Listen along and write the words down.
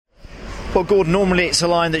Well, Gordon, normally it's a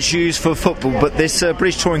line that's used for football, but this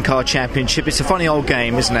British Touring Car Championship, it's a funny old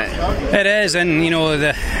game, isn't it? It is, and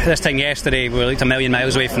this time yesterday we were like a million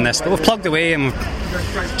miles away from this, but we've plugged away, and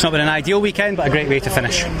it's not been an ideal weekend, but a great way to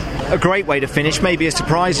finish. A great way to finish, maybe a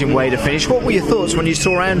surprising way to finish. What were your thoughts when you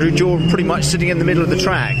saw Andrew Jordan pretty much sitting in the middle of the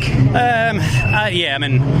track? Yeah, I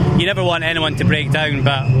mean, you never want anyone to break down,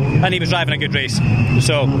 and he was driving a good race,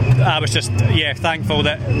 so I was just thankful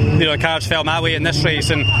that the cards fell my way in this race,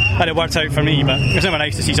 and it worked out for me. But it's never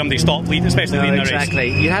nice to see somebody stop lead, especially leading the race.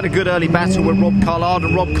 Exactly. You had a good early battle with Rob Collard,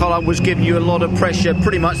 and Rob Collard was giving you a lot of pressure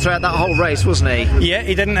pretty much throughout that whole race, wasn't he? Yeah,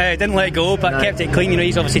 he didn't let go, but kept it clean.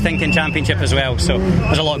 He's obviously thinking championship as well, so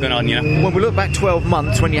there's a lot going on. When we look back 12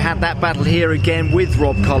 months, when you had that battle here again with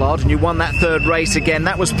Rob Collard, and you won that third race again,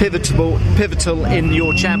 that was pivotal in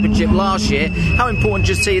your championship last year. How important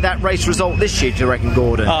do you see that race result this year, do you reckon,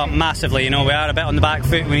 Gordon? Oh, massively. We are a bit on the back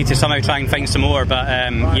foot. We need to somehow try and find some more, but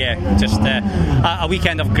just a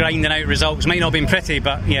weekend of grinding out results. Might not have been pretty,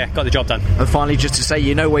 but got the job done. And finally, just to say,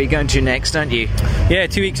 you know where you're going to next, don't you? Yeah,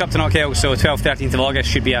 2 weeks up to Knockhill, so 12th, 13th of August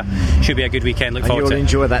should be a good weekend. Look forward to it. You'll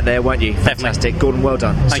enjoy that there, won't you? Definitely. Fantastic. Gordon, well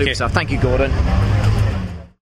done. Thank you. Thank you, Gordon.